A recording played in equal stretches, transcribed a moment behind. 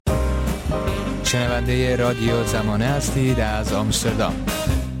شنونده رادیو زمانه هستید از آمستردام.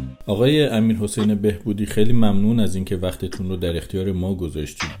 آقای امیرحسین بهبودی، خیلی ممنون از اینکه وقتتون رو در اختیار ما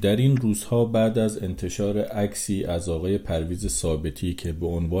گذاشتید. در این روزها بعد از انتشار عکسی از آقای پرویز ثابتی که به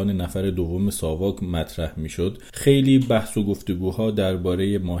عنوان نفر دوم ساواک مطرح میشد، خیلی بحث و گفتگوها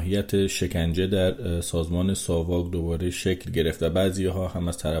درباره ماهیت شکنجه در سازمان ساواک دوباره شکل گرفت و بعضیها هم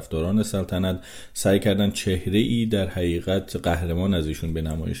از طرفداران سلطنت سعی کردن چهره‌ای در حقیقت قهرمان از ایشون به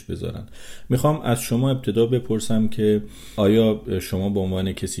نمایش بذارن. میخوام از شما ابتدا بپرسم که آیا شما به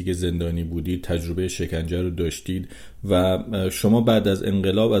عنوان کسی که زندانی بودید، تجربه شکنجه رو داشتید و شما بعد از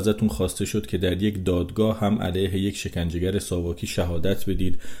انقلاب ازتون خواسته شد که در یک دادگاه هم علیه یک شکنجهگر ساواکی شهادت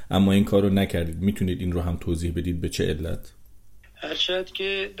بدید، اما این کار رو نکردید. میتونید این رو هم توضیح بدید به چه علت؟ هرچند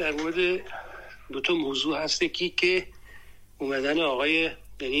که در مورد دو تا موضوع هست که اومدن آقای،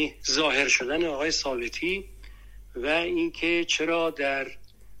 یعنی ظاهر شدن آقای ثابتی و اینکه چرا در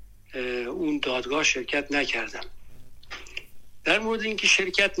اون دادگاه شرکت نکردم. در مورد اینکه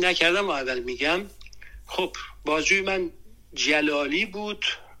شرکت نکردم اول میگم، خب بازجوی من جلالی بود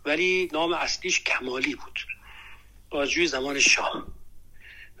ولی نام اصلیش کمالی بود، بازجوی زمان شاه.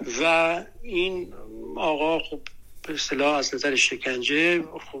 و این آقا خب به اصطلاح از نظر شکنجه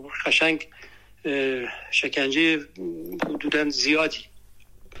خب قشنگ شکنجه حدوداً زیادی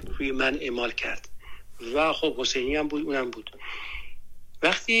روی من اعمال کرد و خب حسینی هم بود، اونم بود.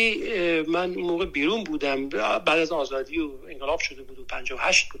 وقتی من اون موقع بیرون بودم، بعد از آزادی و انقلاب شده بود و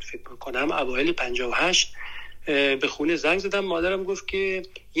 58 بود فکر کنم، اوایل 58 به خونه زنگ زدم. مادرم گفت که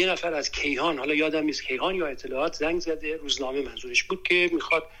یه نفر از کیهان، حالا یادم نیست کیهان یا اطلاعات، زنگ زده، روزنامه منظورش بود، که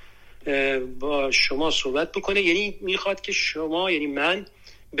میخواد با شما صحبت بکنه. یعنی میخواد که شما، یعنی من،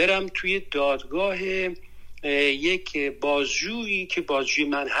 برم توی دادگاه یک بازجویی که بازجوی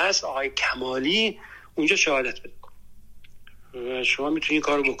من هست، آقای کمالی، اونجا شهادت بده. شما میتونی این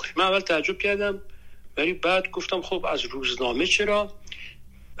کارو بکنی. من اول تعجب کردم ولی بعد گفتم خب از روزنامه چرا؟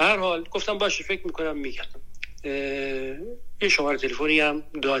 به هر حال گفتم باشه فکر میکنم میگم. یه شماره تلفنی هم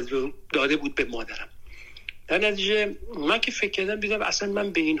داده بود به مادرم. در نتیجه من که فکر کردم دیدم اصلا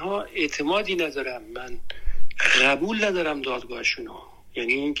من به اینها اعتمادی ندارم، من قبول ندارم دادگاهشونو،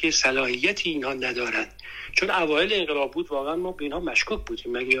 یعنی اینکه صلاحیتی اینها ندارن. چون اوایل انقلاب بود واقعا ما به اینها مشکوک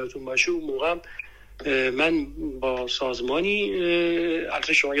بودیم. مگه یادتون باشه اون موقع من با سازمانی،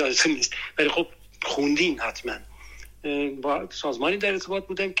 البته شما یادتون نیست ولی خب خوندین حتما، با سازمانی در ارتباط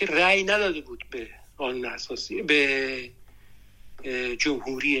بودم که رأی نداده بود به قانون اساسی، به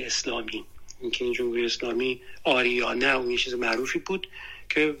جمهوری اسلامی. اینکه این جمهوری اسلامی آریانه اون یه چیز معروفی بود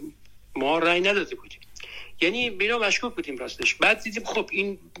که ما رأی نداده بودیم، یعنی بینا مشکوک بودیم راستش. بعد دیدیم خب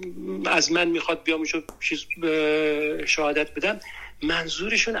این از من میخواد بیام چیز شهادت بدم.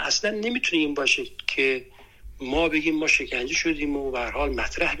 منظورشون اصلا نمیتونه این باشه که ما بگیم ما شکنجه شدیم و به هر حال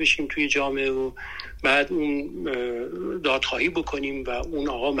مطرح بشیم توی جامعه و بعد اون دادخواهی بکنیم و اون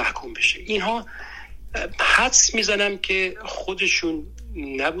آقا محکوم بشه. اینها حدس میزنم که خودشون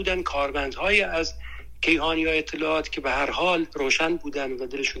نبودن کارمندهای از کیهانی ها اطلاعات که به هر حال روشن بودن و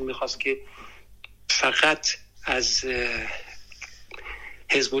دلشون میخواست که فقط از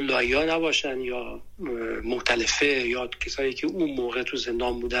حزب اللهی ها نباشن یا مختلفه یا کسایی که اون موقع تو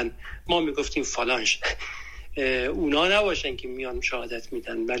زندان بودن، ما میگفتیم فالانج، اونا نباشن که میان شهادت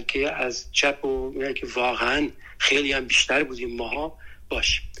میدن، بلکه از چپ و که واقعا خیلی هم بیشتر بودیم ماها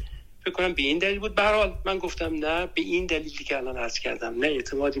باشه. فکر کنم به این دلیل بود. به هر حال من گفتم نه، به این دلیلی که الان عرض کردم، نه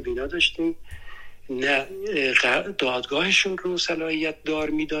اعتمادی بینا داشتیم، نه دادگاهشون رو صلاحیت دار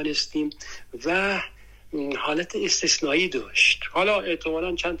میدانستیم و حالت استثنایی داشت. حالا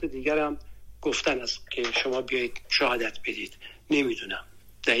احتمالاً چند تا دیگر هم گفتن است که شما بیایید شهادت بدید، نمیدونم،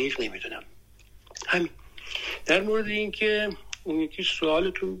 دقیق نمیدونم. همین. در مورد این که اون یکی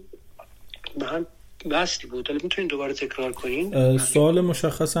سوالتون به هم بستی بود، حالا میتونین دوباره تکرار کنین؟ سوال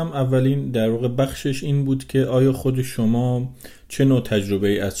مشخصم اولین در واقع بخشش این بود که آیا خود شما چه نوع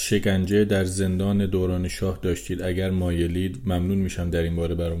تجربه از شکنجه در زندان دوران شاه داشتید؟ اگر مایلید ممنون میشم در این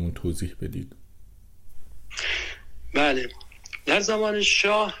باره برامون توضیح بدید. بله، در زمان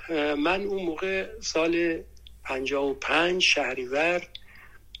شاه من اون موقع سال 55 شهریور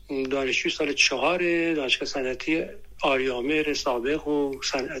دانشجوی سال 4 دانشگاه صنعتی آریامر سابق و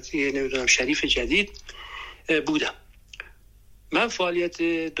صنعتی نمیدونم شریف جدید بودم. من فعالیت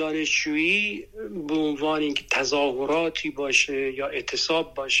دانشجویی به عنوان اینکه تظاهراتی باشه یا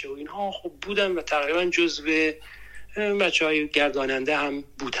اعتصاب باشه و اینها خب بودم و تقریبا جزو بچهای گرداننده هم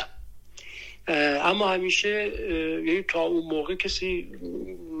بودم. اما همیشه یعنی تا اون موقع کسی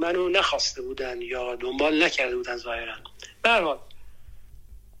منو نخواسته بودن یا دنبال نکرده بودن ظاهرا. به هر حال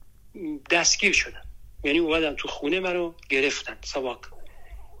دستگیر شدم، یعنی اومدن تو خونه منو گرفتن ساواک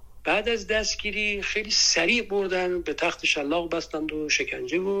بعد از دستگیری خیلی سریع بردن به تخت شلاق بستند و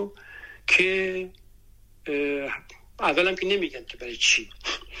شکنجه و که اولا که نمیگن که برای چی،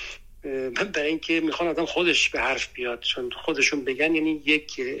 برای اینکه میخوان آدم خودش به حرف بیاد، چون خودشون بگن یعنی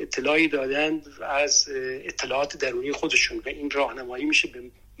یک اطلاعی دادن از اطلاعات درونی خودشون و این راهنمایی میشه به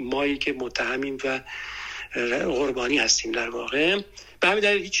مایی که متهمیم و قربانی هستیم در واقع. به همین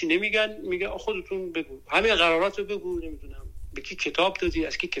دلیل هیچی نمیگن، میگن خودتون بگو، همین قرارات رو بگو، نمیدونم به کی کتاب دادی،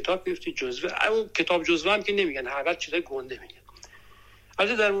 از کی کتاب گرفتی، جزوه، اون کتاب جزوه هم که نمیگن، هر چیزای گنده میگن.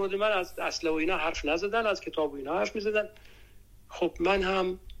 البته در مورد من از اسلحه و اینا حرف نزدن، از کتاب و اینا حرف میزدن. خب من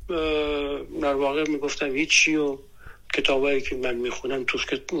هم در واقع میگفتم هیچی و کتابایی که من میخونم تو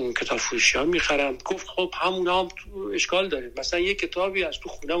کتاب فروشی ها میخرم. گفت خب همونا هم اشکال داره، مثلا یک کتابی از تو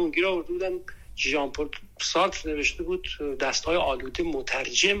خونمون گیر آورده بودن، ژان پل سارتر نوشته بود، دستهای آلوده،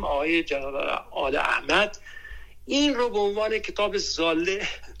 مترجم آقای جلال آل احمد، این رو به عنوان کتاب ضاله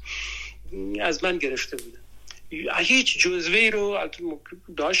از من گرفته بودن. هیچ جزوه‌ای رو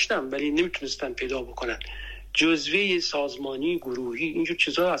داشتم ولی نمیتونستن پیدا بکنن، جزوه سازمانی، گروهی، اینجور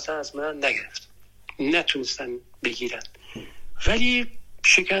چیزا اصلا از من نگرفت، نتونستن بگیرن. ولی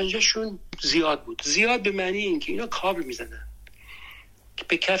شکنجهشون زیاد بود، زیاد به معنی اینکه اینا کابل میزنن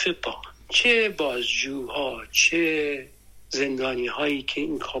به کف پا، چه بازجوها چه زندانی هایی که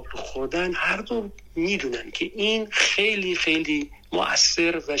این کابل خوردن هر دو میدونن که این خیلی خیلی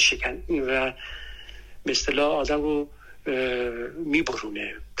مؤثر و و به اصطلاح آدم رو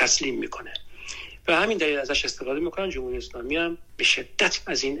میبرونه، تسلیم میکنه و همین دلیل ازش استفاده میکنن. جمهوری اسلامی هم به شدت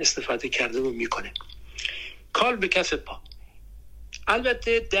از این استفاده کرده و میکنه. کال به کف پا،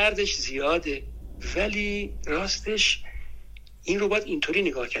 البته دردش زیاده ولی راستش این رو باید اینطوری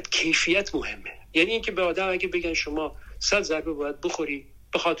نگاه کرد، کیفیت مهمه. یعنی اینکه به آدم اگه بگن شما 100 ضربه باید بخوری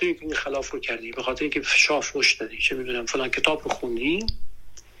به خاطر اینکه این خلاف رو کردی، به خاطر اینکه شاف روش دادی، چه میدونم فلان کتاب رو خوندی،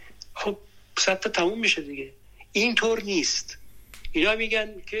 خب 100 تا تموم میشه دیگه. اینطور نیست. اینا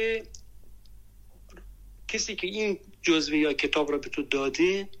میگن که کسی که این جزوه یا کتاب رو به تو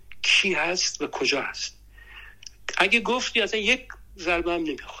داده کی هست و کجا هست. اگه گفتی اصلا یک ضربه هم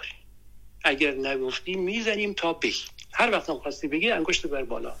نمیخوری، اگر نگفتی میزنیم تا بگی. هر وقت هم خواستی بگی انگشت بر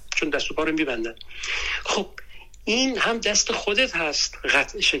بالا، چون دست و پا رو میبندن. خب این هم دست خودت هست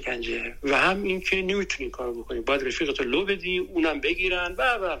قطع شکنجه و هم این که نمیتونی این کارو بکنی، باید رفیقتو لو بدی، اونم بگیرن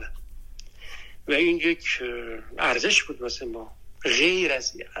و این یک ارزش بود واسه ما، غیر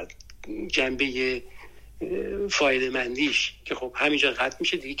از جنبه فایده مندیش که خب همینجا قطع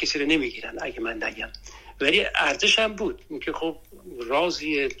میشه دیگه، کسی رو نمیگیرن اگه من نگم، ولی ارزش هم بود اینکه خب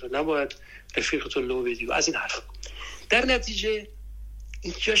رازیه تو نباید رفیقتو لو بدی و از این حرف. در نتیجه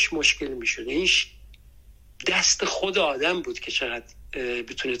اینجاش مشکل میشد، اینش دست خود آدم بود که چقدر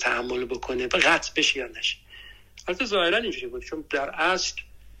بتونه تحمل بکنه و قطع بشه یا نشه. البته ظاهرا اینجوری بود، چون در اصل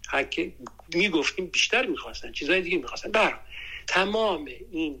حق میگفتیم بیشتر میخواستن، چیزای دیگه میخواستن. تمام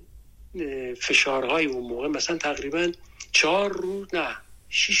این فشارهای اون موقع مثلا تقریبا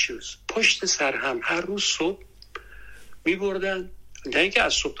 6 روز پشت سر هم هر روز صبح میبردن، نه اینکه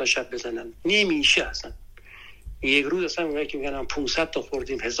از صبح تا شب بزنن، نمیشه اصلا. یک روز اصلا اونایی که میگن 500 تا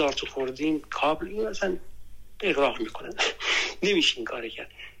خوردیم 1000 تا خوردیم کابل، این اصلا اغراق میکنن نمیشه این کار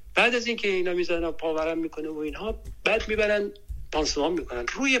کرد. بعد از اینکه اینا میزنن پاورم میکنه و اینها، بعد میبرن پانسمان میکنن،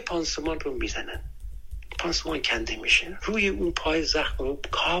 روی پانسمان رو میزنن، پانسمان کنده میشه، روی اون پای زخم رو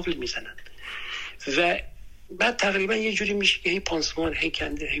کابل میزنن و بعد تقریبا یه جوری میشه که هی پانسمان هی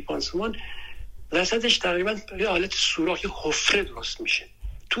کنده هی پانسمان، وسطش تقریبا یه حالت سوراخ، یه حفره درست میشه.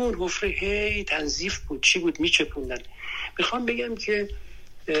 تو اون حفره هی تنظیف بود، چی بود میچپوندن. میخوام بگم که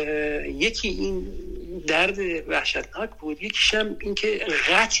یکی این درد وحشتناک بود، یکیش هم این که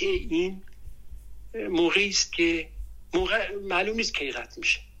قطع این موقعی است که معلوم نیست کی قطع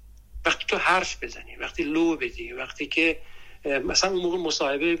میشه. وقتی تو حرف بزنی، وقتی لو بدی، وقتی که مثلا اون موقع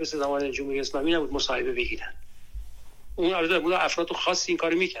مصاحبه مثل زمان جمهوری اسلامی نبود مصاحبه بگیرن، اون افراد خاصی این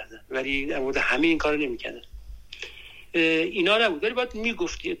کارو میکردن ولی در مورد همه این کارو نمیکردن. اینا نبود، ولی باید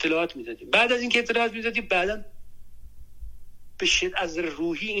میگفتی، اطلاعات میدادی. بعد از اینکه اطلاعات میدادی بعداً به شدت از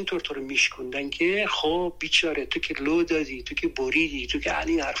روحی اینطور تو رو میشکوندن که خب بیچاره تو که لو دادی، تو که بریدی، تو که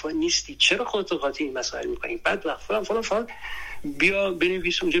علی حرفا نیستی، چرا خودت قاطی این مسائل میکنی؟ بعد وقت فلان بیا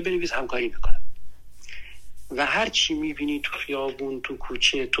بنویس اونجا، بنویس همکاری میکنم. و هر چی میبینی تو خیابون، تو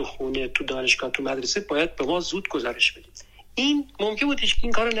کوچه، تو خونه، تو دانشگاه، تو مدرسه، باید به ما زود گزارش بدید. این ممکن بود که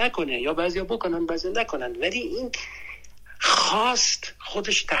این کارو نکنه یا بعضیا بکنن بعضیا نکنن، ولی این خواست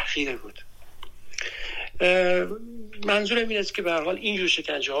خودش تحقیر بود. منظورم این است که به هر حال اینجور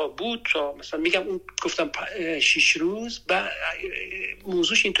شکنجه ها بود تا مثلا میگم اون گفتم 6 روز.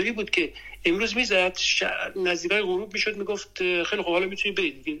 موضوعش اینطوری بود که امروز میزد نزدیکای غروب میشد میگفت خیلی خوب حالا میتونی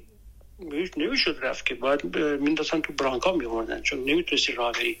برید دیگه، نمیشد رفت که باید میندازن تو برانکا میوردن چون نمیتونستی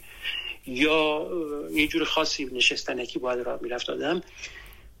راه بری یا یه جور خاصی نشستنکی باید راه میرفت آدم.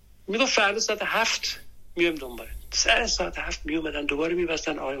 میگفت فردا ساعت 7 میام دنبالت. سر ساعت 7 میومدن دوباره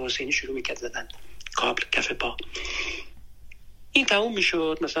میبستن. آقای حسینی شروع میکرد زدن کابل کف پا. این تموم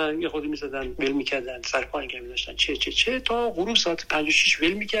میشد مثلا یه خودی میزدن ول میکردن سر پا نگه میداشتن چه تا غروب ساعت 5 و 6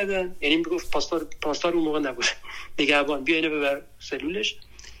 ول میکردن. یعنی میگفت پاسدار اون موقع نبود نگهبان بیا اینو ببر سلولش.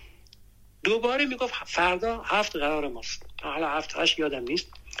 دوباره میگفت فردا 7 قرار ماست. حالا 7 8 یادم نیست.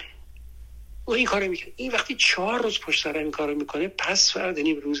 و این کارو میکنه. این وقتی 4 روز پشت سر این کارو میکنه پس فردا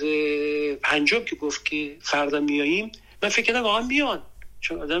یعنی روز پنجم که گفت که فردا میاییم من فکر کردم واقعا میان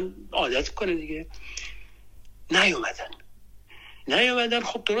چون آدم عادت کنه دیگه. نیومدن.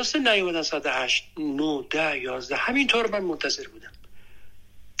 خب درسته نیومدن ساعت 8 9 10 11 همینطور من منتظر بودم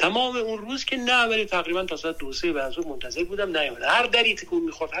تمام اون روز که نه ولی تقریبا تا ساعت 2 3 بعد منتظر بودم نیومدن. هر دری تکون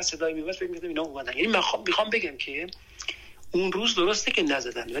میخورد هر صدایی میومد فکر می‌کردم اینا اومدن. یعنی من میخوام بگم که اون روز درسته که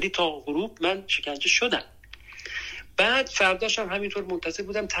نزدن ولی تا غروب من شکنجه شدم. بعد فرداش هم همینطور منتظر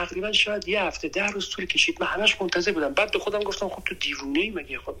بودم تقریبا شاید یه هفته 10 روز طول کشید. من همش منتظر بودم. بعد به خودم گفتم خب تو دیوونه‌ای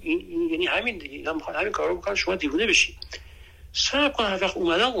مگه؟ خب این یعنی همین دیگه اینا میخوان همین کارو بکنن شما دیوونه بشی. صبر کن هر وقت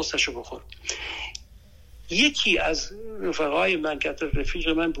اومدم قصه‌شو بخور. یکی از رفقای من که رفیق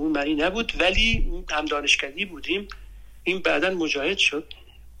من به اون معنی نبود ولی هم دانشکدی بودیم. این بعداً مجاهد شد.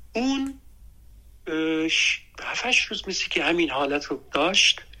 اون 7-8 روز مثل که همین حالت رو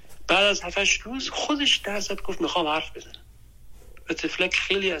داشت. بعد از 7-8 روز خودش در زد گفت میخوام حرف بزنم. و تفلک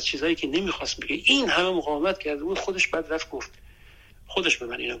خیلی از چیزایی که نمیخواست بگه این همه مقاومت کرده بود خودش بعد رفت گفت. خودش به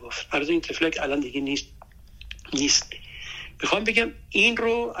من اینو گفت. البته این تفلک الان دیگه نیست. میخوام بگم این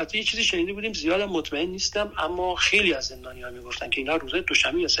رو از یه چیزی شنیده بودیم زیادم مطمئن نیستم اما خیلی از زندانی‌ها میگفتن که اینا روز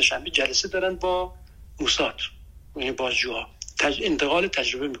دوشنبه یا سه‌شنبه جلسه دارن با موساد یعنی بازجوها انتقال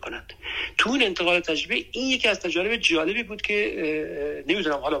تجربه میکنن. تو اون انتقال تجربه این یکی از تجارب جالبی بود که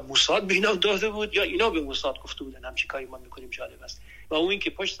نمیدونم حالا موساد به اینا داده بود یا اینا به موساد گفته بودن همچین کاری ما میکنیم جالب است. و اون این که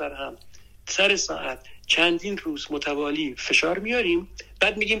پشت سر هم سر ساعت چندین روز متوالی فشار میاریم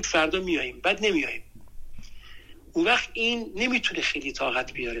بعد میگیم فردا میاییم بعد نمیاییم. اون وقت این نمیتونه خیلی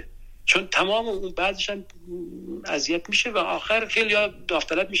طاقت بیاره چون تمام اون بعدش هم اذیت میشه و آخر خیلی ها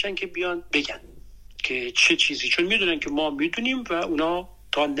داوطلب میشن که بیان بگن که چه چیزی چون میدونن که ما میدونیم و اونا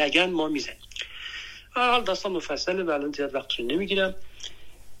تا نگن ما میزنیم. حال داستان مفصله و الان زیاد وقت رو نمیگیرم.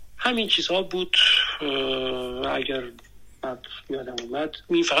 همین چیزها بود. اگر یادم اومد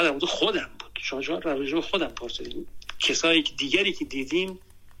این فقط در مورد خودم بود. شما راجع به خودم پرسیدین. کسایی که دیگری که دیدیم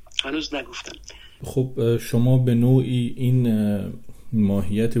هنوز نگفتم. خب شما به نوعی این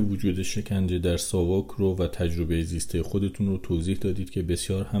ماهیت وجود شکنجه در ساواک رو و تجربه زیسته خودتون رو توضیح دادید که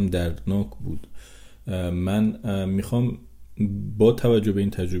بسیار هم دردناک بود. من میخوام با توجه به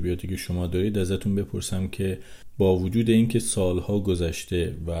این تجربیاتی که شما دارید ازتون بپرسم که با وجود اینکه سالها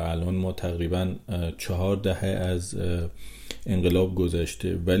گذشته و الان ما تقریبا 4 دهه از انقلاب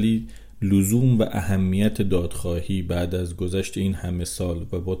گذشته ولی لزوم و اهمیت دادخواهی بعد از گذشت این همه سال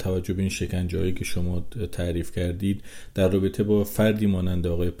و با توجه به این شکنجه‌هایی که شما تعریف کردید در رابطه با فردی مانند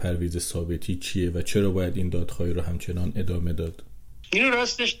آقای پرویز ثابتی چیه و چرا باید این دادخواهی رو همچنان ادامه داد؟ اینو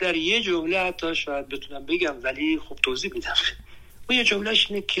راستش در یه جمله حتی شاید بتونم بگم ولی خب توضیح میدم. اون یه جملهش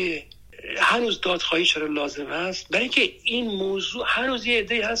اینه که هنوز دادخواهی چرا لازم است؟ برای اینکه این موضوع هنوز یه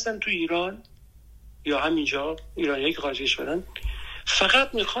عده‌ای هستن تو ایران یا همینجا ایرانیایی که خارج شدن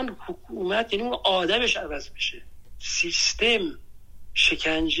فقط میخوان حکومت یعنی اون آدمش عوض بشه. سیستم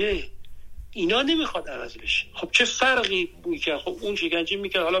شکنجه اینا نمیخواد عوض بشه. خب چه فرقی میکنه؟ خب اون شکنجه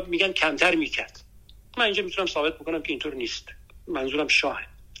میکنه حالا میگن کمتر میکرد. من اینجا میتونم ثابت بکنم که اینطور نیست. منظورم شاه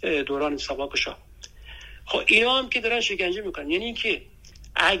دوران ساواک شاه. خب اینا هم که دارن شکنجه میکنن یعنی اینکه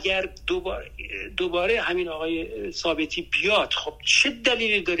اگر دوباره همین آقای ثابتی بیاد خب چه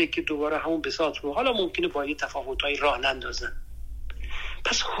دلیلی داره که دوباره همون بساط رو حالا ممکنه با یه تفاوت‌های راه نندازن.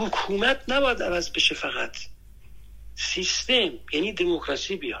 پس حکومت نباید عوض بشه فقط سیستم یعنی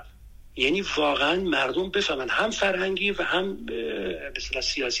دموکراسی بیاد یعنی واقعا مردم بفهمن هم فرهنگی و هم مثلا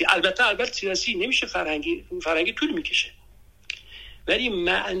سیاسی. البته سیاسی نمیشه فرهنگی طول میکشه ولی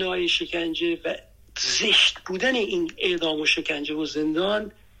معنای شکنجه و زشت بودن این اعدام و شکنجه و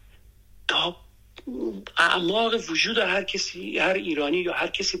زندان تا اعماق وجود هر کسی هر ایرانی یا هر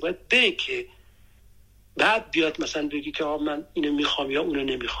کسی باید بره که بعد بیاد مثلا بگی که من اینو میخوام یا اونو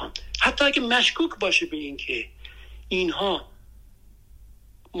نمیخوام. حتی اگه مشکوک باشه به این که اینها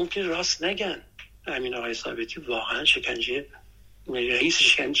ممکن راست نگن. همین آقای ثابتی واقعا رئیس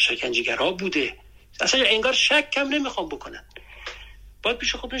شکنجه‌گرا بوده اصلا انگار شک کم نمیخوام بکنن باید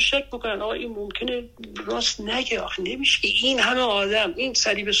پیش خودشون شک بکنن آقا این ممکنه راست نگه، آخه نمیشه این همه آدم. این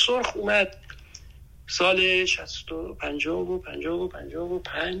صلیب سرخ اومد سال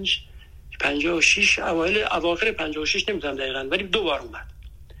 56 اواخر 56 نمیدونم دقیقاً، ولی 2 بار اومد.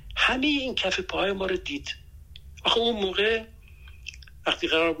 همه این کف پاهای ما رو دید. آخه اون موقع وقتی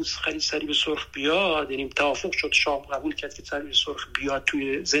قرار بود صلیب سرخ بیاد، یعنی توافق شد، شاه قبول کرد که صلیب سرخ بیاد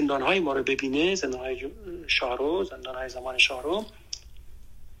توی زندان‌های ما رو ببینه، زندان‌های شاهرو، زندان‌های زمان شاهرو،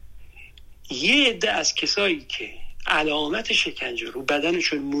 یه عده از کسایی که علامت شکنجه رو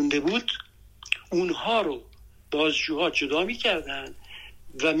بدنشون مونده بود، اونها رو بازجوها جدا می‌کردن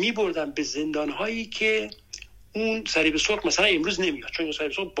و می‌بردن به زندان‌هایی که اون صلیب سرخ مثلا امروز نمیاد، چون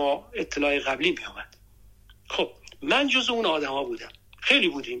صلیب سرخ با اطلاع قبلی می‌آمد. خب من جزو اون آدم‌ها بودم، خیلی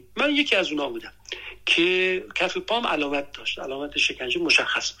بودیم، من یکی از اونها بودم که کف پام علامت داشت، علامت شکنجه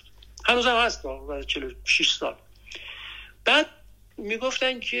مشخص بود، هنوز هم هست بعد 46 سال. بعد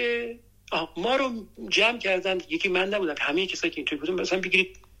میگفتن که ما رو جمع کردن، یکی من نبودم، همه کسایی که اینطوری بودن، مثلا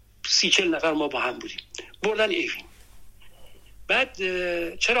بگیرید 30-40 نفر ما با هم بودیم، بردن ایوین. بعد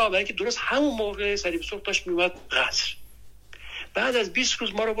چرا؟ برای که درست همون موقع صلیب سرخ داشت میومد قصر. بعد از 20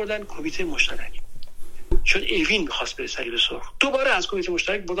 روز ما رو بردن کمیته مشترک، چون ایوین میخواست بره صلیب سرخ، دوباره از کمیته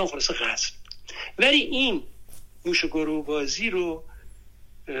مشترک بردن خلاص قصر. ولی این موش و گروه بازی رو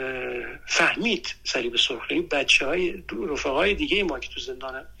فهمید صلیب سرخ، یعنی بچهای رفقای دیگه ما که تو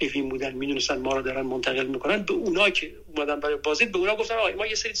زندان ایوین بودن میدونستن ما رو دارن منتقل میکنن، به اونا که اومدن برای بازی به اونا گفتن آقا ما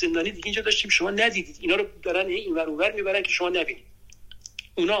یه سری زندانی دیگه اینجا داشتیم شما ندیدید، اینا رو دارن اینور اونور میبرن که شما نبینید.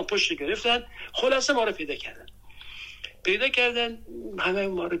 اونا هم پشت گرفتن، خلاصه ما رو پیدا کردن، همه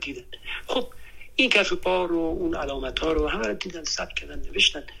ما رو دیدن. خب این کف پا رو، اون علامت ها رو همه رو دیدن، ثبت کردن،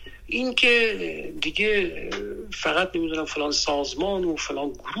 نوشتن. این که دیگه فقط نمیدونم فلان سازمان و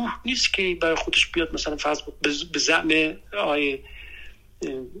فلان گروه نیست که برای خودش بیاد مثلا فرض به زعم آقای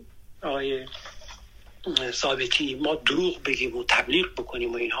ثابتی ما دروغ بگیم و تبلیغ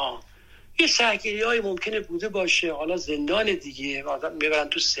بکنیم و اینها. یه سرگیری های ممکنه بوده باشه، حالا زندان دیگه آدم میبرن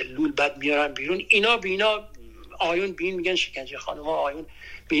تو سلول بعد میارن بیرون، اینا به اینا آیون به این میگن شکنجه، خانم ها آیون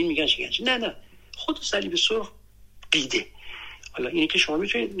به این میگن شکنجه. نه خود صلیب سرخ دیده. حالا اینی که شما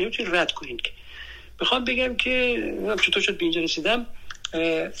نمیتونید رد کنید. که میخوام بگم که چطور شد به اینجا رسیدم،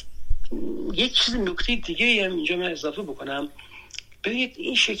 یک چیز نکته دیگه هم اینجا من اضافه بکنم. ببینید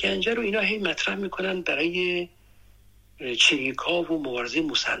این شکنجه رو اینا هی مطرح میکنن برای چریک‌ها و مبارزه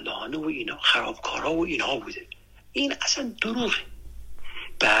مسلحانه و اینا، خرابکارها و اینها بوده. این اصلا دروغه.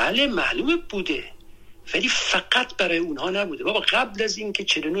 بله معلومه بوده، ولی فقط برای اونها نبوده. بابا قبل از این که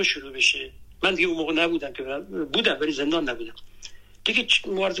 49 شروع بشه، من دیگه اون موقع نبودم، که بودم ولی زندان نبودم دیگه،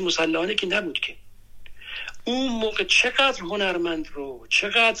 مبارزه مسلحانه که نبود که. اون موقع چقدر هنرمند رو،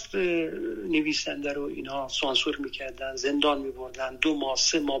 چقدر نویسنده رو اینا سانسور میکردن، زندان میبردن، 2 ماه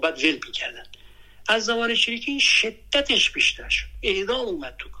 3 ماه بعد ول میکردن. از زمان چریکی این شدتش بیشتر شد، اعدام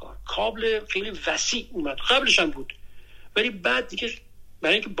اومد تو کار، کابل خیلی وسیع اومد، قبلش هم بود ولی بعد دیگه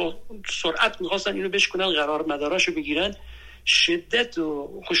برای اینکه با سرعت میخواستن اینو بشکنن، قرار مداراشو بگیرن، شدت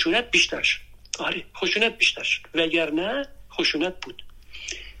و خشونت بیشتر شد. آره خشونت بیشتر شد، وگرنه خشونت بود.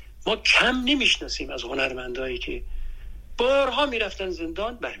 ما کم نمیشناسیم از هنرمندایی که بارها میرفتن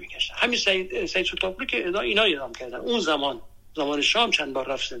زندان برمیگشتن. همین سید سلطانپور که اینا اعدام کردن، اون زمان شام چند بار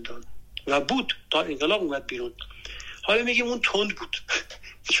رفت زندان و بود تا انقلاب اومد بیرون. حالا میگیم اون تند بود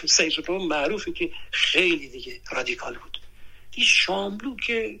چون سید سلطانپور معروفه که خیلی دیگه رادیکال بود. این شاملو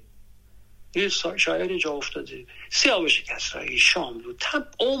که یه شاعر جا افتاده، سیاوش کسرایی، شاملو،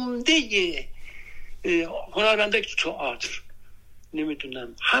 عمده هنرمندایی که تو تئاتر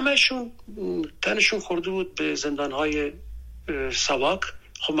نمیدونم همشون تنشون خورده بود به زندانهای ساواک.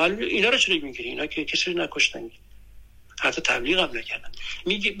 خب معلومه اینا رو چرا میگیری؟ اینا که کسی رو نکشتن، حتی تبلیغ هم نکردن.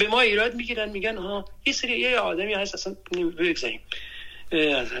 به ما ایراد میگیرن، میگن ها یه سری یه آدمی هست اصلا بگذاریم،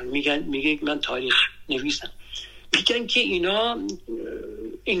 میگه من تاریخ نویسم، میگن که اینا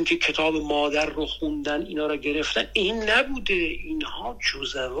این که کتاب مادر رو خوندن اینا رو گرفتن، این نبوده، اینها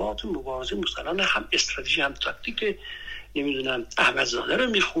جزوات مبارزه مسلحانه، هم استراتژی هم تاکتیک نمیدونم احمدزاده رو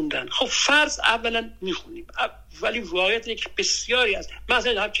میخوندن. خب فرض اولا میخونیم، ولی واقعیت اینه که بسیاری از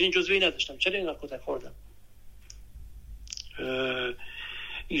مثلا هم چنین جزوه‌ای نداشتم، چرا اینقدر کتک خوردم؟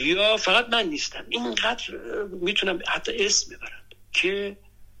 یا فقط من نیستم، اینقدر میتونم حتی اسم ببرم که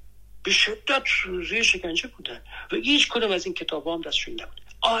به شدت روی شکنجه بودن و هیچ کدوم از این کتاب‌ها هم دستشون نبود.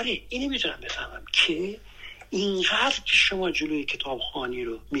 آره اینو میتونم بفهمم که اینقدر که شما جلوی کتابخوانی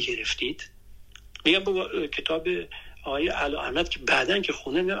رو میگرفتید. میگم با کتاب آقای علی احمد که بعدن که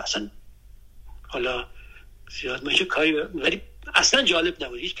خونه میگم اصلا حالا زیاد من چه کاری، ولی اصلا جالب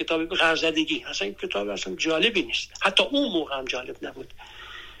نبود، هیچ کتاب غرضدگی، اصلا این کتاب اصلا جالبی نیست، حتی اون موقع هم جالب نبود.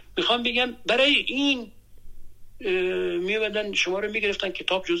 میخوام بگم برای این میومدن شما رو میگرفتن،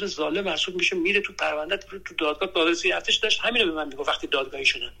 کتاب جزء ظالم محسوب میشه، میره تو پرونده، تو دادگاه. دادرسی ارتش داشت همین رو به من میگفت وقتی دادگاهی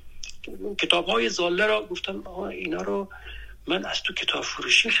شدن. کتاب‌های ظاله را گفتم اینا رو من از تو کتاب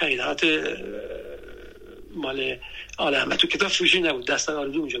فروشی خریدم، حتی مال آل احمد تو کتاب فروشی نبود، دستان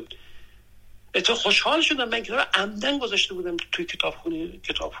آرزو اونجا بود. اتفاقا خوشحال شدم من کتاب عمدن گذاشته بودم توی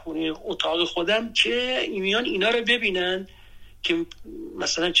کتابخونه اتاق خودم که اینا رو ببینن که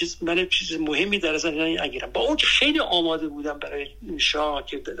مثلا چیز مهمی در ازن نگیرم. با اون که خیلی آماده بودم برای شاه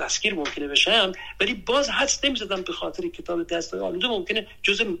که دستگیر ممکنه بشم، ولی باز حدس نمی‌زدم به خاطر کتاب دست آلوده ممکنه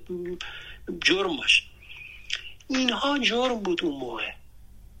جزء جرم باشه. اینها جرم بود اون موقع.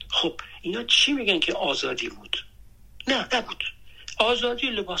 خب اینا چی میگن که آزادی بود؟ نه نبود. آزادی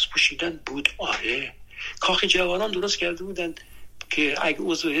لباس پوشیدن بود. آره، کاخ جوانان درست کرده بودن که اگه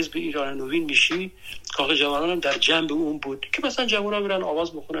عضو حزب ایران نوین میشی، کاخ جوانان هم در جنب اون بود که مثلا جوانان برن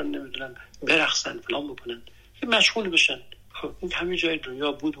آواز بخونن، نمیدونم برقصن، فلان بکنن، که مشغول بشن. خب این همه جای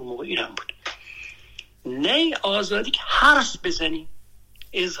دنیا بود اون موقع، ایران بود. نه آزادی که حرف بزنی،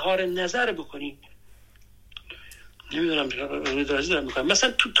 اظهار نظر بکنی. نمیدونم دارم میکنم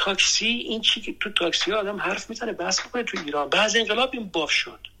مثلا تو تاکسی، این چی که تو تاکسی ها آدم حرف میزنه بحث میکنه، تو ایران بعد انقلاب این باف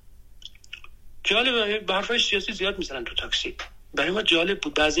شد. جالبه، حرفای سیاسی زیاد میزنن تو تاکسی. برای ما جالب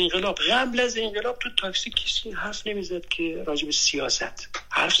بود بعد انقلاب، قبل از انقلاب تو تاکسی کسی حرف نمیزد که راجع به سیاست،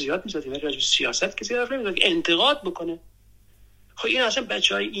 حرف زیاد میزد ولی راجع به سیاست کسی حرف نمیزد که انتقاد بکنه. خب این اصلا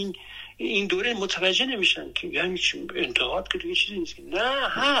بچهای این دوره متوجه نمیشن که یعنی انتقاد که دیگه چیزی نیست. نه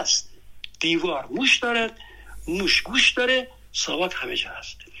هست، دیوار موش داره، موش گوش داره، ساواک همه جا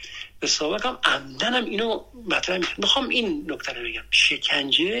هست. به ساواک هم عمدنم اینو مطرح میکنم. میخوام این نکته رو بگم.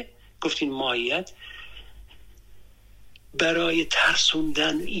 شکنجه گفتین ماهیت برای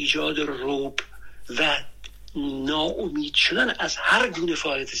ترسوندن، ایجاد رعب و ناامید شدن از هر گونه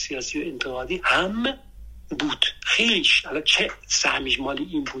فعالیت سیاسی و انتقادی هم بود. خیلیش، حالا چه سهمیش مال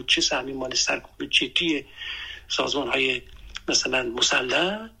این بود، چه سهمی مال سرکوب جدی سازمان‌های مثلا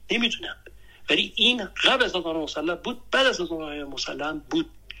مسلح، نمیدونم، ولی این قبل از سازمان مسلح بود، بعد از سازمان مسلح بود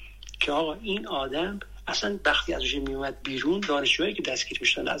که آقا این آدم اصلا وقتی از اونجا میومد بیرون، دانشجوهایی که دستگیر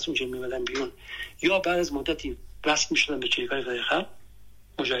میشدن از اونجا میومدن بیرون یا بعد از مدتی وصل میشدن به چریک‌های خلق،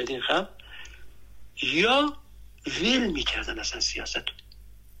 مجاهدین خلق، یا ول میکردن اصلا سیاست.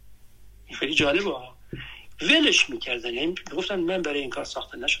 این خیلی جالبه، ولش میکردن، یعنی گفتن من برای این کار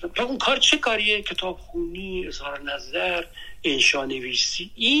ساخته نشدم. اون کار چه کاریه؟ کتاب خونی، اظهار نظر، انشا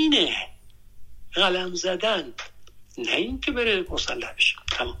نویسی، اینه، قلم زدن، نه این که بره مسلح بشه.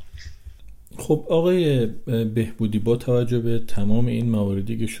 تمام. خب آقای بهبودی، با توجه به تمام این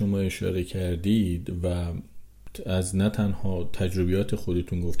مواردی که شما اشاره کردید و از نه تنها تجربیات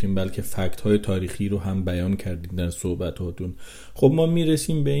خودتون گفتیم بلکه فکت‌های تاریخی رو هم بیان کردید در صحبتاتون، خب ما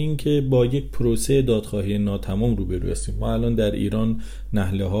میرسیم به این که با یک پروسه دادخواهی ناتمام روبرو هستیم. ما الان در ایران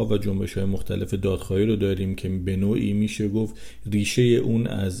نهله‌ها و جنبش‌های مختلف دادخواهی رو داریم که به نوعی میشه گفت ریشه اون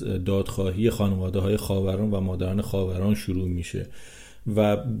از دادخواهی خانواده‌های خاوران و مادران خاوران شروع میشه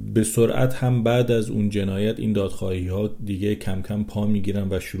و به سرعت هم بعد از اون جنایت این دادخواهی ها دیگه کم کم پا میگیرن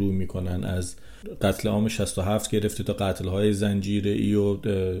و شروع میکنن، از قتل عام 67 گرفته تا قتل های زنجیره‌ای و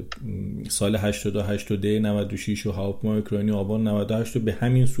سال 88 و 96 و هواپیمای اوکراینی آبان 98 و به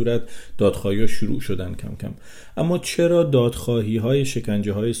همین صورت دادخواهی ها شروع شدن کم کم. اما چرا دادخواهی های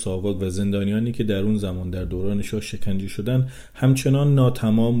شکنجه های ساواک و زندانیانی که در اون زمان در دوران شاه شکنجه شدن همچنان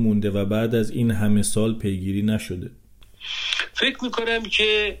ناتمام مونده و بعد از این همه سال پیگیری نشده؟ فکر میکنم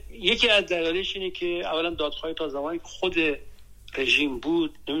که یکی از دلایلش اینه که اولا دادخواهی تا زمانی خود رژیم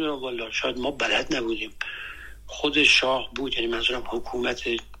بود، نمیدونم والا شاید ما بلد نبودیم، خود شاه بود، یعنی منظورم حکومت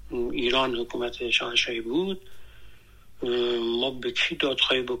ایران، حکومت شاهنشاهی بود، ما به کی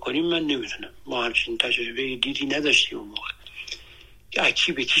دادخواهی بکنیم من نمیدونم. ما همچین تجربه دیدی نداشتیم اون موقع که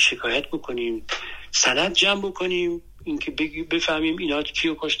اکی به کی شکایت بکنیم، سند جمع بکنیم، اینکه بفهمیم اینا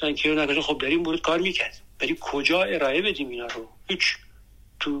کیو کشتن کیو نکشتن. خب در این مورد کار میکرد، ولی کجا ارائه بدیم اینا رو؟ هیچ.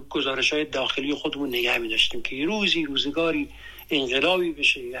 تو گزارش‌های داخلی خودمون نگه می‌داشتیم که روزگاری انقلابی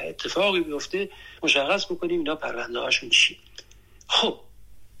بشه یا اتفاقی بیفته مشخص بکنیم اینا پرونده‌هاشون چی. خب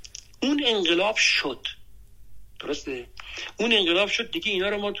اون انقلاب شد، درسته؟ اون انقلاب شد دیگه، اینا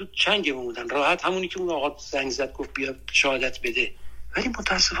رو ما تو چنگ بموندن راحت، همونی که اون آقا زنگ زد گفت بیا شهادت بده. ولی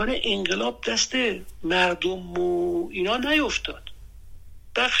متاسفانه انقلاب دست مردم و اینا نیفتاد،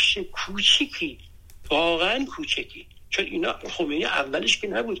 بخش کوچیکی، واقعا کوچکی، چون اینا خمینی اولش که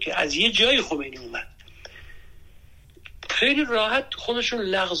نبود که، از یه جای خمینی اومد، خیلی راحت خودشون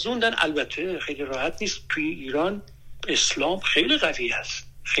لغزوندن. البته خیلی راحت نیست توی ایران اسلام خیلی قوی هست،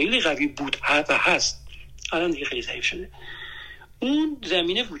 خیلی قوی بود و هست، الان دیگه خیلی ضعیف شده. اون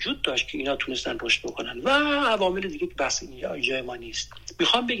زمینه وجود داشت که اینا تونستن رشد بکنن و عوامل دیگه بحث اینجای ما نیست.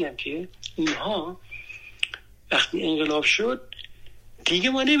 میخوام بگم که اینها وقتی انقلاب شد دیگه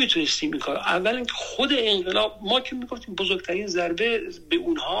ما نمیتونستیم این کار. اولا خود انقلاب ما که میگفتیم بزرگترین ضربه به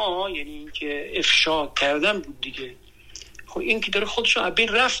اونها یعنی این که افشا کردن بود دیگه. خب این که داره خودشون از بین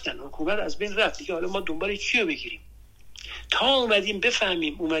رفتن، حکومت از بین رفت دیگه، حالا ما دنبال کیو بگیریم؟ تا اومدیم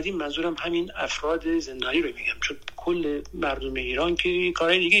بفهمیم، منظورم همین افراد زندانی رو میگم، چون کل مردم ایران که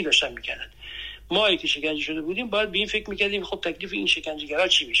کارهای دیگه داشتن میکردن. ما که شکنجه شده بودیم باید به این فکر میکردیم خب تکلیف این شکنجه‌گرا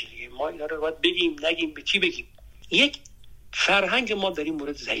چی میشه دیگه، ما اینا رو باید بگیم نگیم، به کی بگیم. یک فرهنگ ما در این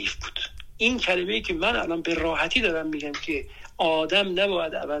مورد ضعیف بود. این کلمه‌ای که من الان به راحتی دارم میگم که آدم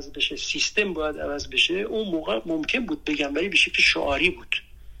نباید عوض بشه، سیستم باید عوض بشه، اون موقع ممکن بود بگم، ولی به شکل شعاری بود،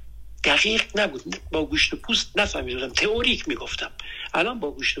 دقیق نبود، با گوشت و پوست نفهمیدم، تئوریک میگفتم. الان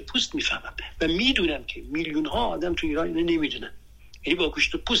با گوشت و پوست میفهمم و میدونم که میلیون ها آدم تو ایران اینو نمیدونن، یعنی با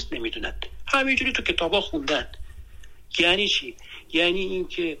گوشت و پوست نمیدونن، همینجوری تو کتابا خوندن. یعنی چی؟ یعنی این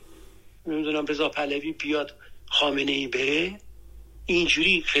که نمیدونم رضا پهلوی بیاد خامنه‌ای بره،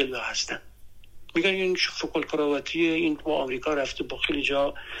 اینجوری خیلی هستن میگن این فوکل کراواتیه، این با آمریکا رفته، با خیلی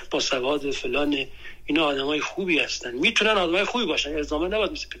جا با سواد فلان، اینا آدمای خوبی هستن، میتونن آدمای خوبی باشن، الزاما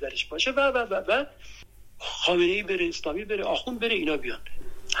نباید مثل پدرش باشه و خامنه‌ای بره، اسلامی بره، آخوند بره، اینا بیان.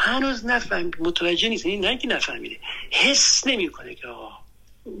 هنوز نفهم، متوجه نیست، یعنی نه اینکه نفهمیده، حس نمیکنه که آقا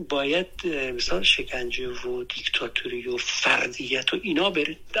باید مثلا شکنجه و دیکتاتوری و فردیت و اینا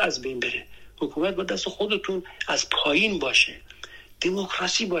بره، از بین بره. حکومت با دست خودتون از پایین باشه،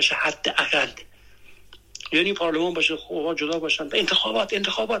 دموکراسی باشه حداقل، یعنی پارلمان باشه، خوبا جدا باشن، انتخابات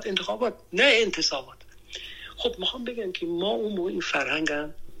نه انتصابات. خب میخوام بگم که ما اون موقع این فرهنگ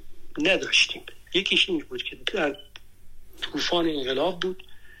هم نداشتیم. یکیش این بود که در طوفان انقلاب بود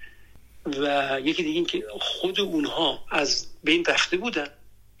و یکی دیگه این که خود اونها از بین رفته بودن،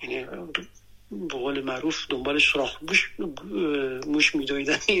 یعنی به قول معروف دنبال سوراخ موش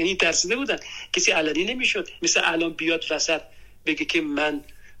میدویدن، یعنی ترسیده بودن، کسی علنی نمیشد مثل الان بیاد وسط بگه که من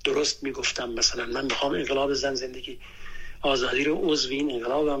درست میگفتم، مثلا من میخوام انقلاب زندگی آزادی رو عضو این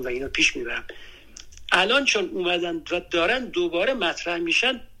انقلابم و اینو پیش میبرم. الان چون اومدن و دارن دوباره مطرح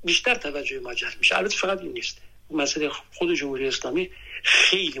میشن بیشتر توجه ما جلب میشه. البته فقط این نیست، مسئله خود جمهوری اسلامی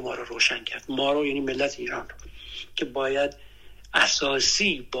خیلی ما رو روشن کرد، ما رو یعنی ملت ایران رو، که باید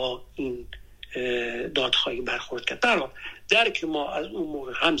اساسی با این دادخواهی برخورد کرد. برای درک ما از اون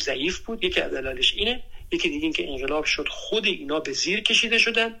موقع هم ضعیف بود، یکی از دلایلش اینه، یکی دیگه این که انقلاب شد خود اینا به زیر کشیده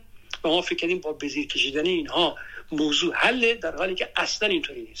شدن و ما فکر کردیم با به زیر کشیدن اینها موضوع حله، در حالی که اصلا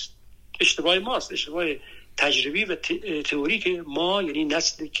اینطوری نیست. اشتباه ماست، اشتباه تجربی و تئوری که ما، یعنی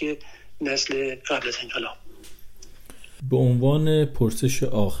نسل قبل از انقلاب. به عنوان پرسش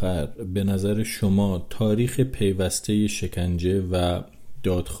آخر، به نظر شما تاریخ پیوسته شکنجه و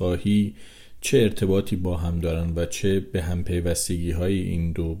دادخواهی چه ارتباطی با هم دارن و چه به هم پیوستگی های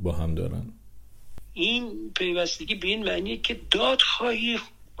این دو با هم دارن؟ این پیوستگی به این معنیه که دادخواهی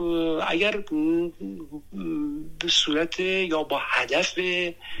اگر به صورت یا با هدف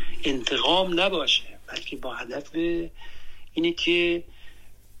انتقام نباشه، بلکه با هدف اینه که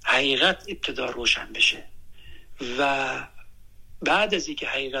حقیقت ابتدا روشن بشه و بعد از اینکه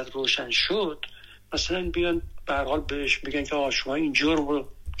حقیقت روشن شد مثلا بیان به هر حال بهش بگن که شما این جرم رو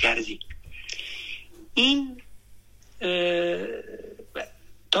کردی. این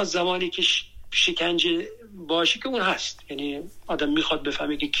تا زمانی که شکنجه باشه که اون هست، یعنی آدم میخواد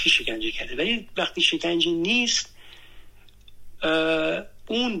بفهمه که کی شکنجه کرده، ولی وقتی شکنجه نیست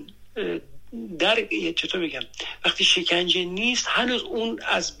اون چطور بگم، وقتی شکنجه نیست هنوز اون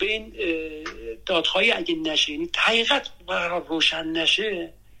از بین دادخواهی اگه نشه، یعنی حقیقت روشن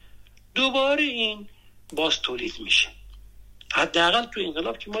نشه، دوباره این باز تولید میشه. حداقل تو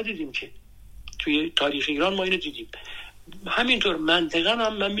انقلاب که ما دیدیم، که توی تاریخ ایران ما اینو دیدیم. همینطور منطقا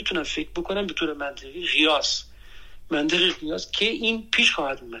هم من میتونم فکر بکنم به طور منطقی قیاس که این پیش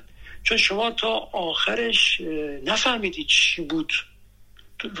خواهد اومد، چون شما تا آخرش نفهمیدید چی بود.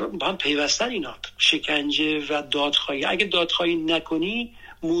 با هم پیوستن اینا، شکنجه و دادخواهی. اگه دادخواهی نکنی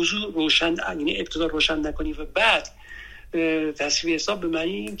موضوع روشن، یعنی ابتدا روشن نکنی و بعد تصفیه حساب، به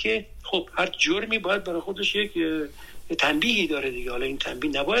معنی این که خب هر جرمی باید برای خودش یک تنبیهی داره دیگه. حالا این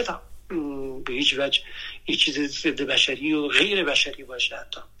تنبیه نباید به هیچ وجه یه چیز ضد بشری و غیر بشری باشه،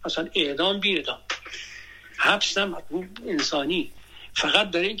 حتی مثلا اعدام، بی اعدام، حبس هم انسانی،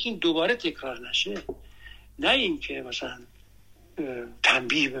 فقط برای اینکه این دوباره تکرار نشه، نه اینکه مثلا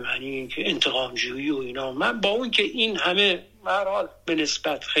تنبیه به معنی اینکه انتقام جویی و اینا. من با اون که این همه به هر حال به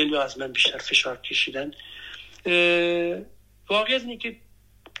نسبت خیلی از من بیشتر فشار کشیدن واقعیت اینه که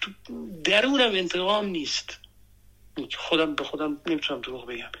درونم انتقام نیست، خودم به خودم نمیتونم دروغ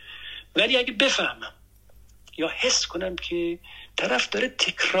بگم، ولی اگه بفهمم یا حس کنم که طرف داره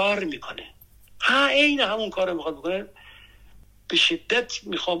تکرار میکنه، عین همون کارو میخواد بکنه، به شدت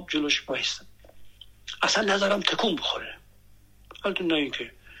میخوام جلوش بایستم، اصلا نذارم تکون بخوره، البته نه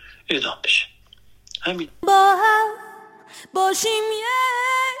اینکه اعدام بشه. همین. با هم باشیم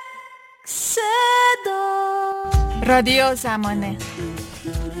یک صدا. رادیو زمانه.